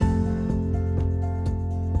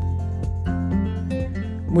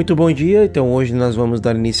Muito bom dia, então hoje nós vamos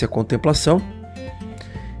dar início à contemplação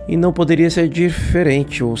e não poderia ser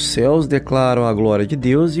diferente. Os céus declaram a glória de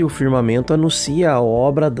Deus e o firmamento anuncia a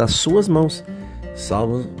obra das suas mãos.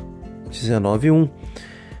 Salmo 19:1.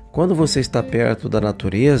 Quando você está perto da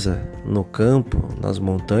natureza, no campo, nas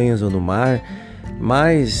montanhas ou no mar,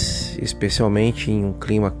 mais especialmente em um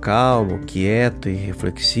clima calmo, quieto e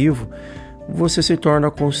reflexivo, você se torna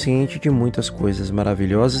consciente de muitas coisas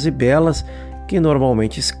maravilhosas e belas que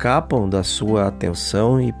normalmente escapam da sua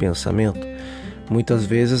atenção e pensamento. Muitas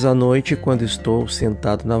vezes à noite, quando estou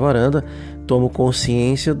sentado na varanda, tomo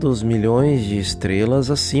consciência dos milhões de estrelas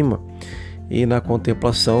acima e na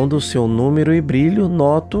contemplação do seu número e brilho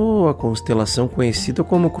noto a constelação conhecida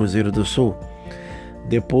como Cruzeiro do Sul.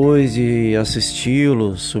 Depois de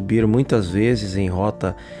assisti-lo subir muitas vezes em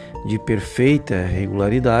rota de perfeita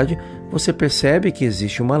regularidade, você percebe que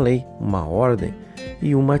existe uma lei, uma ordem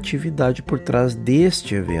e uma atividade por trás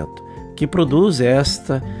deste evento, que produz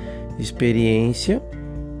esta experiência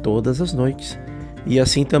todas as noites. E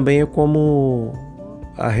assim também é como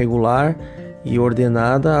a regular e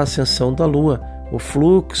ordenada ascensão da lua, o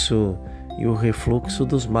fluxo e o refluxo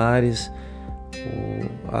dos mares,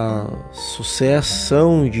 a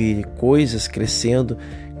sucessão de coisas crescendo,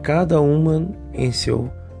 cada uma em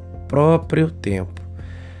seu próprio tempo.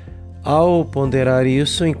 Ao ponderar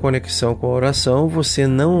isso em conexão com a oração, você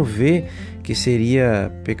não vê que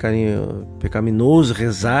seria pecaminoso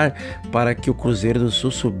rezar para que o Cruzeiro do Sul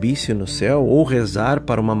subisse no céu ou rezar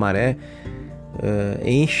para uma maré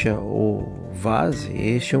encha ou vaze.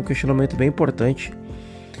 Este é um questionamento bem importante.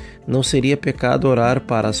 Não seria pecado orar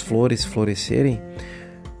para as flores florescerem?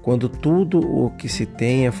 Quando tudo o que se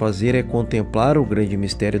tem a fazer é contemplar o grande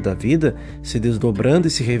mistério da vida, se desdobrando e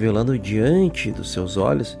se revelando diante dos seus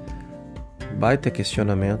olhos? Baita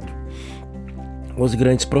questionamento. Os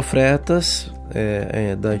grandes profetas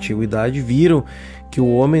da antiguidade viram que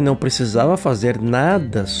o homem não precisava fazer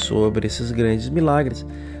nada sobre esses grandes milagres,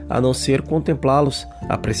 a não ser contemplá-los,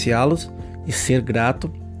 apreciá-los e ser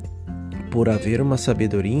grato por haver uma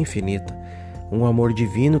sabedoria infinita, um amor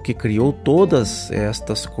divino que criou todas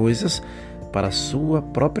estas coisas para a sua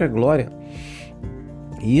própria glória.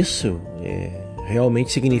 Isso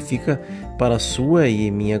realmente significa para a sua e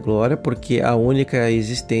minha glória, porque a única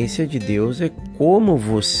existência de Deus é como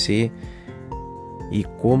você e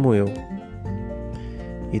como eu.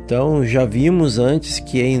 Então, já vimos antes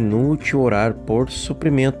que é inútil orar por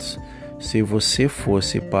suprimentos. Se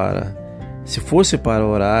fosse para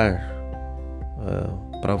orar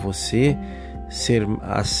para você ser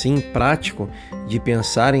assim prático, de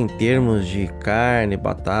pensar em termos de carne,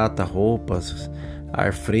 batata, roupas,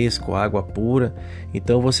 ar fresco, água pura,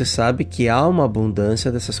 então você sabe que há uma abundância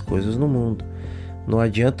dessas coisas no mundo. Não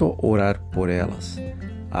adianta orar por elas.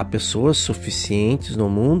 Há pessoas suficientes no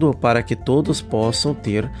mundo para que todos possam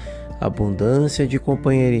ter abundância de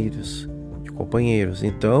companheiros.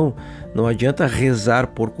 Então, não adianta rezar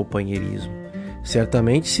por companheirismo.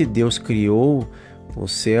 Certamente, se Deus criou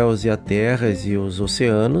os céus e a terra e os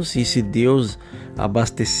oceanos, e se Deus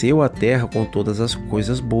abasteceu a terra com todas as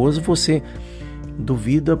coisas boas, você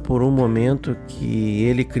duvida por um momento que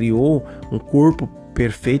Ele criou um corpo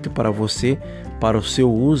perfeito para você, para o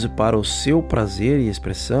seu uso, para o seu prazer e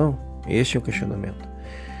expressão? Este é o questionamento.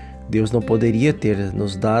 Deus não poderia ter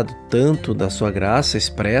nos dado tanto da sua graça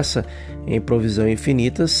expressa em provisão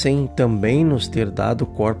infinita sem também nos ter dado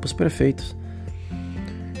corpos perfeitos.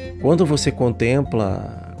 Quando você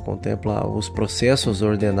contempla os processos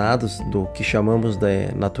ordenados do que chamamos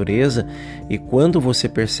de natureza, e quando você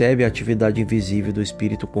percebe a atividade invisível do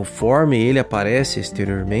Espírito conforme ele aparece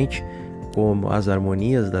exteriormente, como as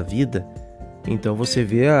harmonias da vida, então você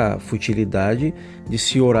vê a futilidade de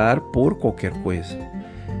se orar por qualquer coisa.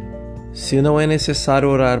 Se não é necessário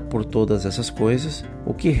orar por todas essas coisas,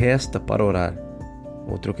 o que resta para orar?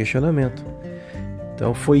 Outro questionamento.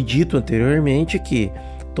 Então foi dito anteriormente que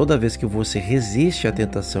toda vez que você resiste à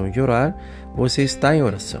tentação de orar, você está em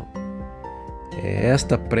oração.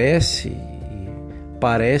 Esta prece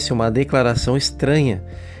parece uma declaração estranha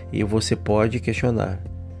e você pode questionar.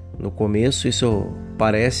 No começo, isso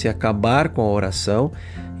parece acabar com a oração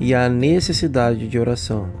e a necessidade de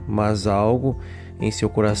oração, mas algo em seu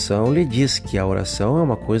coração lhe diz que a oração é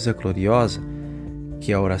uma coisa gloriosa,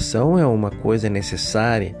 que a oração é uma coisa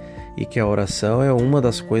necessária e que a oração é uma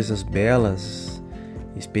das coisas belas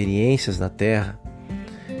experiências na terra.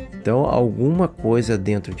 Então, alguma coisa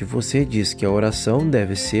dentro de você diz que a oração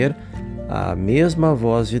deve ser a mesma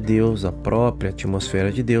voz de Deus, a própria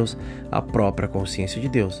atmosfera de Deus, a própria consciência de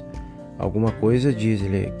Deus. Alguma coisa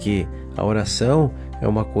diz-lhe que a oração é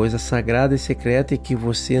uma coisa sagrada e secreta e que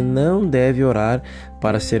você não deve orar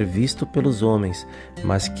para ser visto pelos homens,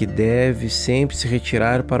 mas que deve sempre se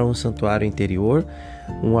retirar para um santuário interior,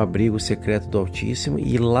 um abrigo secreto do Altíssimo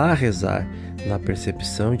e lá rezar, na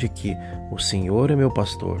percepção de que o Senhor é meu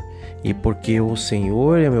pastor. E porque o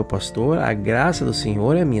Senhor é meu pastor, a graça do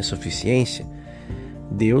Senhor é a minha suficiência.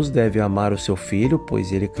 Deus deve amar o seu Filho,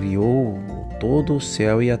 pois Ele criou todo o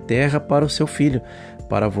céu e a terra para o seu Filho,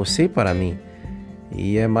 para você e para mim.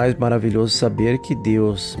 E é mais maravilhoso saber que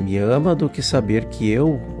Deus me ama do que saber que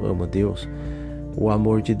eu amo Deus. O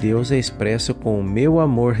amor de Deus é expresso com o meu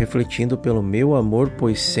amor, refletindo pelo meu amor,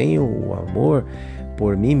 pois sem o amor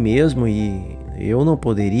por mim mesmo eu não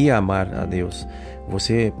poderia amar a Deus.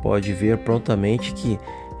 Você pode ver prontamente que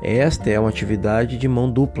esta é uma atividade de mão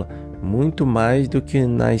dupla, muito mais do que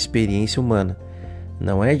na experiência humana.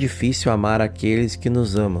 Não é difícil amar aqueles que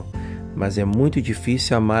nos amam, mas é muito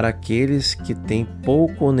difícil amar aqueles que têm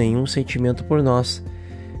pouco ou nenhum sentimento por nós.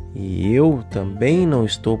 E eu também não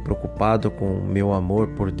estou preocupado com o meu amor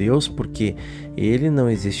por Deus, porque ele não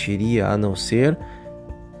existiria a não ser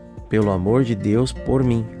pelo amor de Deus por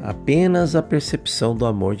mim. Apenas a percepção do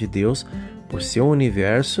amor de Deus por seu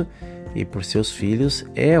universo e por seus filhos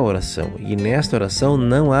é a oração. E nesta oração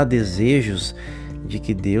não há desejos de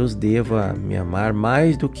que Deus deva me amar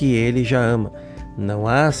mais do que ele já ama. Não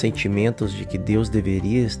há sentimentos de que Deus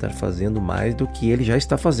deveria estar fazendo mais do que ele já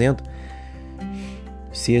está fazendo.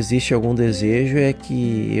 Se existe algum desejo, é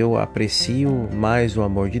que eu aprecio mais o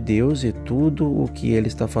amor de Deus e tudo o que ele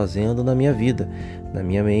está fazendo na minha vida, na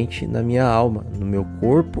minha mente, na minha alma, no meu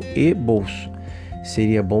corpo e bolso.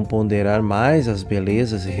 Seria bom ponderar mais as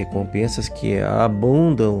belezas e recompensas que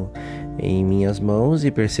abundam em minhas mãos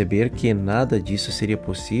e perceber que nada disso seria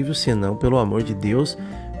possível senão pelo amor de Deus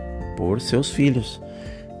por seus filhos.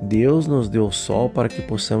 Deus nos deu o sol para que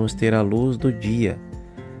possamos ter a luz do dia,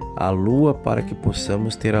 a lua para que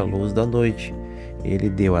possamos ter a luz da noite. Ele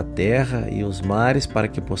deu a terra e os mares para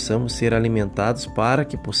que possamos ser alimentados, para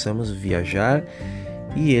que possamos viajar,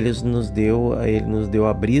 e Ele nos deu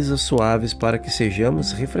a brisas suaves para que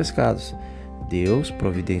sejamos refrescados. Deus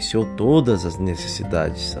providenciou todas as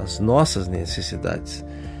necessidades, as nossas necessidades.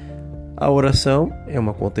 A oração é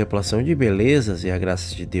uma contemplação de belezas e a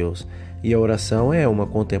graça de Deus, e a oração é uma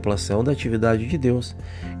contemplação da atividade de Deus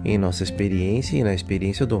em nossa experiência e na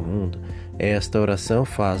experiência do mundo. Esta oração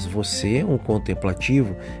faz você um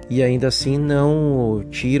contemplativo e ainda assim não o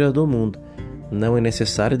tira do mundo. Não é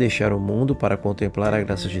necessário deixar o mundo para contemplar a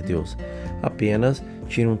graça de Deus. Apenas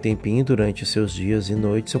tire um tempinho durante os seus dias e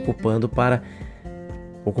noites ocupados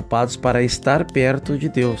para estar perto de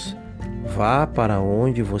Deus. Vá para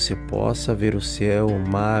onde você possa ver o céu, o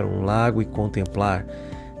mar, um lago e contemplar.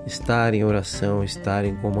 Estar em oração, estar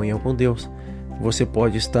em comunhão com Deus. Você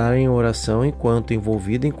pode estar em oração enquanto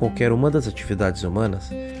envolvido em qualquer uma das atividades humanas,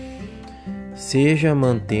 seja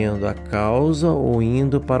mantendo a causa ou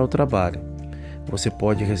indo para o trabalho. Você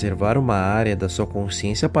pode reservar uma área da sua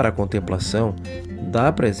consciência para a contemplação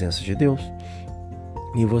da presença de Deus.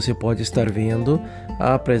 E você pode estar vendo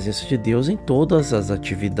a presença de Deus em todas as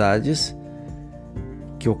atividades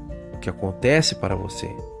que acontece para você.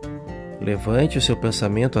 Levante o seu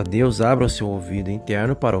pensamento a Deus, abra o seu ouvido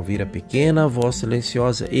interno para ouvir a pequena voz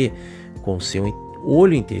silenciosa e, com seu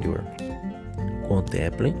olho interior,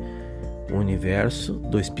 contemple o universo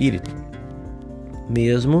do Espírito.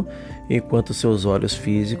 Mesmo enquanto seus olhos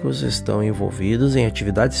físicos estão envolvidos em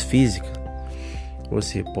atividades físicas,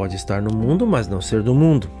 você pode estar no mundo, mas não ser do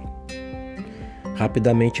mundo.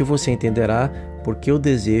 Rapidamente você entenderá por que o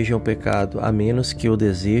desejo é um pecado, a menos que o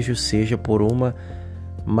desejo seja por uma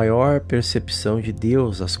maior percepção de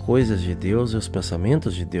Deus, as coisas de Deus e os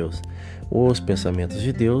pensamentos de Deus. Os pensamentos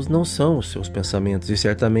de Deus não são os seus pensamentos e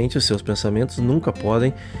certamente os seus pensamentos nunca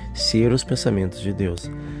podem ser os pensamentos de Deus.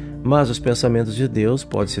 Mas os pensamentos de Deus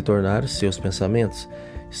podem se tornar seus pensamentos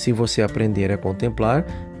se você aprender a contemplar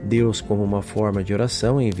Deus como uma forma de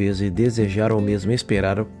oração em vez de desejar ou mesmo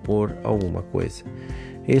esperar por alguma coisa.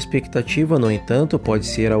 Expectativa, no entanto, pode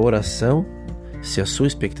ser a oração se a sua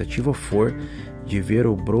expectativa for de ver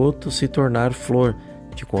o broto se tornar flor,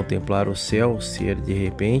 de contemplar o céu ser de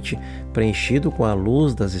repente preenchido com a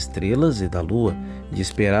luz das estrelas e da lua, de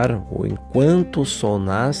esperar enquanto o sol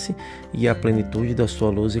nasce e a plenitude da sua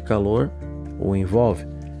luz e calor o envolve.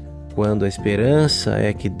 Quando a esperança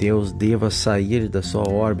é que Deus deva sair da sua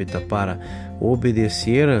órbita para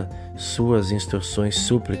obedecer a suas instruções,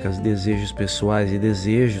 súplicas, desejos pessoais e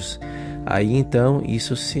desejos, aí então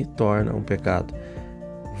isso se torna um pecado.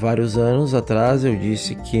 Vários anos atrás eu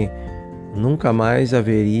disse que nunca mais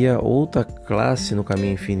haveria outra classe no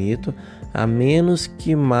caminho infinito, a menos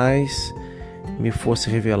que mais me fosse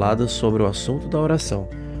revelado sobre o assunto da oração.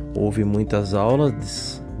 Houve muitas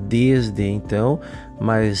aulas desde então,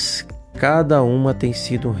 mas cada uma tem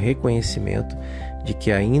sido um reconhecimento de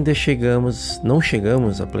que ainda não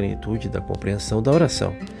chegamos à plenitude da compreensão da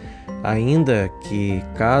oração. Ainda que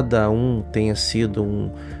cada um tenha sido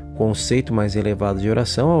um conceito mais elevado de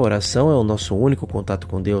oração, a oração é o nosso único contato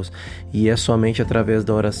com Deus, e é somente através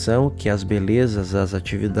da oração que as belezas, as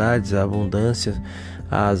atividades, a abundância,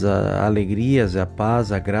 as alegrias, a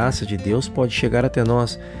paz, a graça de Deus pode chegar até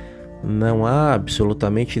nós. Não há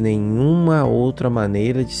absolutamente nenhuma outra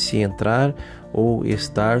maneira de se entrar ou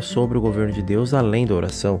estar sobre o governo de Deus além da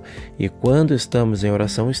oração. E quando estamos em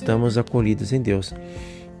oração, estamos acolhidos em Deus.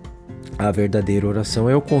 A verdadeira oração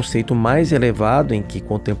é o conceito mais elevado em que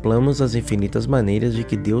contemplamos as infinitas maneiras de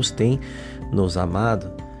que Deus tem nos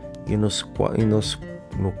amado e no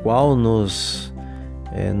qual nós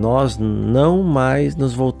não mais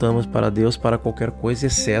nos voltamos para Deus para qualquer coisa,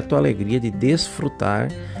 exceto a alegria de desfrutar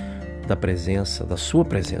da sua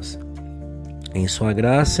presença, em sua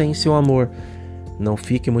graça e em seu amor. Não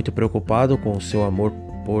fique muito preocupado com o seu amor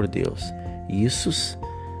por Deus. Isso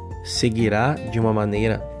seguirá de uma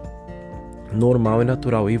maneira normal e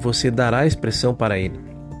natural, e você dará expressão para ele.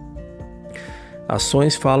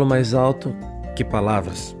 Ações falam mais alto que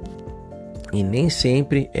palavras, e nem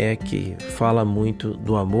sempre é que fala muito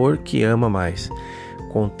do amor que ama mais.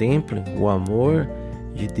 Contemple o amor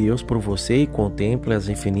de Deus por você e contemple as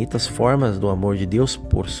infinitas formas do amor de Deus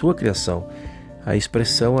por sua criação. A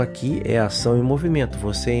expressão aqui é ação e movimento.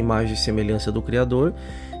 Você é imagem e semelhança do Criador,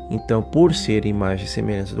 então, por ser imagem e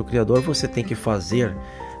semelhança do Criador, você tem que fazer,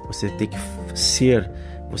 você tem que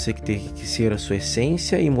ser a sua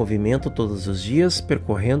essência e movimento todos os dias,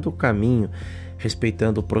 percorrendo o caminho,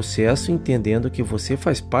 respeitando o processo, entendendo que você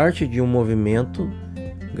faz parte de um movimento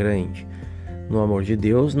grande. No amor de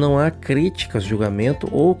Deus não há críticas, julgamento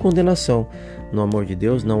ou condenação. No amor de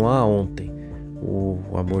Deus não há ontem.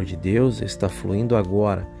 O amor de Deus está fluindo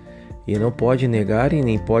agora e não pode negar e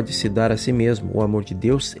nem pode se dar a si mesmo. O amor de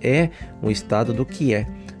Deus é um estado do que é,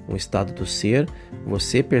 um estado do ser.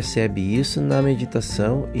 Você percebe isso na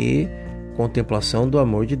meditação e contemplação do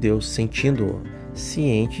amor de Deus, sentindo-o,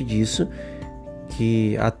 ciente disso,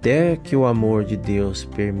 que até que o amor de Deus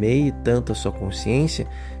permeie tanto a sua consciência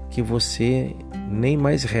que você nem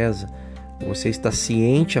mais reza. Você está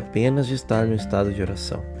ciente apenas de estar no estado de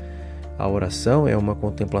oração. A oração é uma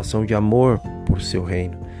contemplação de amor por seu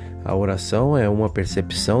reino. A oração é uma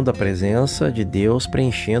percepção da presença de Deus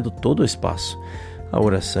preenchendo todo o espaço. A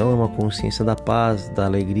oração é uma consciência da paz, da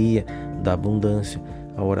alegria, da abundância.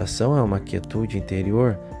 A oração é uma quietude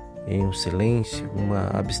interior, em um silêncio,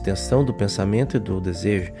 uma abstenção do pensamento e do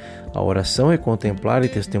desejo. A oração é contemplar e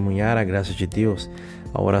testemunhar a graça de Deus.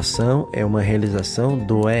 A oração é uma realização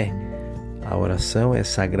do é. A oração é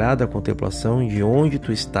sagrada contemplação de onde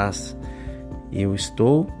tu estás. Eu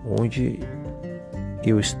estou onde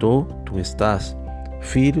eu estou, tu estás.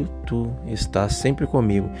 Filho, tu estás sempre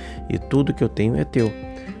comigo, e tudo que eu tenho é teu.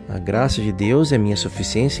 A graça de Deus é minha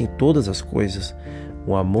suficiência em todas as coisas.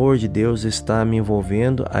 O amor de Deus está me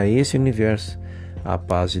envolvendo a esse universo. A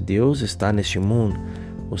paz de Deus está neste mundo.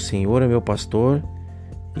 O Senhor é meu pastor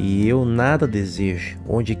e eu nada desejo.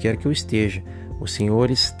 Onde quer que eu esteja, o Senhor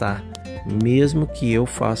está, mesmo que eu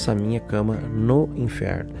faça a minha cama no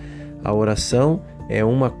inferno. A oração é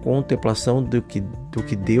uma contemplação do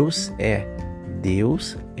que Deus é.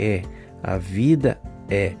 Deus é, a vida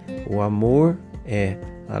é, o amor é,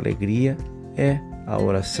 a alegria é, a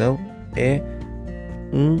oração é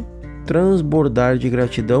um transbordar de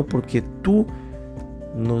gratidão, porque tu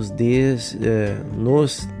nos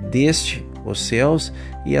deste os céus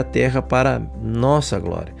e a terra para nossa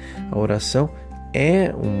glória. A oração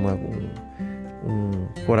é um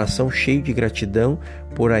coração cheio de gratidão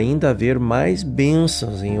por ainda haver mais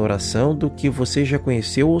bênçãos em oração do que você já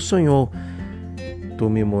conheceu ou sonhou. Tu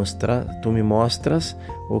me mostras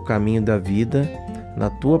o caminho da vida. Na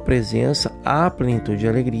tua presença há plenitude de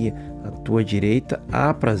alegria. À tua direita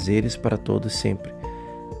há prazeres para todos sempre.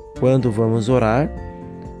 Quando vamos orar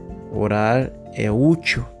é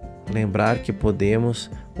útil lembrar que podemos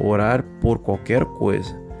orar por qualquer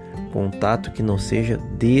coisa, contato que não seja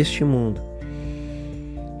deste mundo.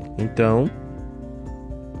 Então,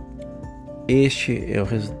 este é o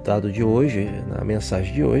resultado de hoje, na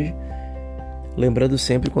mensagem de hoje. Lembrando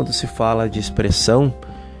sempre, quando se fala de expressão,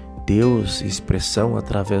 Deus, expressão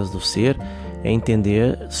através do ser, é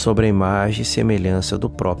entender sobre a imagem e semelhança do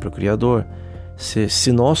próprio Criador.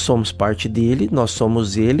 Se nós somos parte dele, nós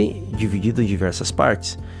somos ele dividido em diversas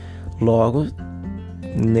partes. Logo,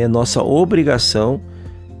 é nossa obrigação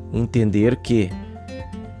entender que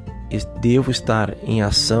devo estar em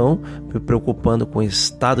ação, me preocupando com o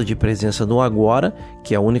estado de presença no agora,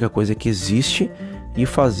 que é a única coisa que existe, e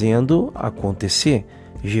fazendo acontecer,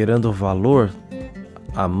 gerando valor,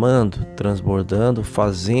 amando, transbordando,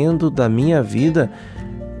 fazendo da minha vida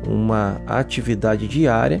uma atividade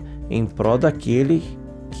diária em prol daquele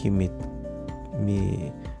que me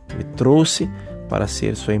trouxe para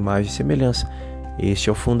ser sua imagem e semelhança. Este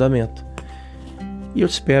é o fundamento. E eu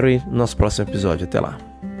te espero aí no nosso próximo episódio. Até lá.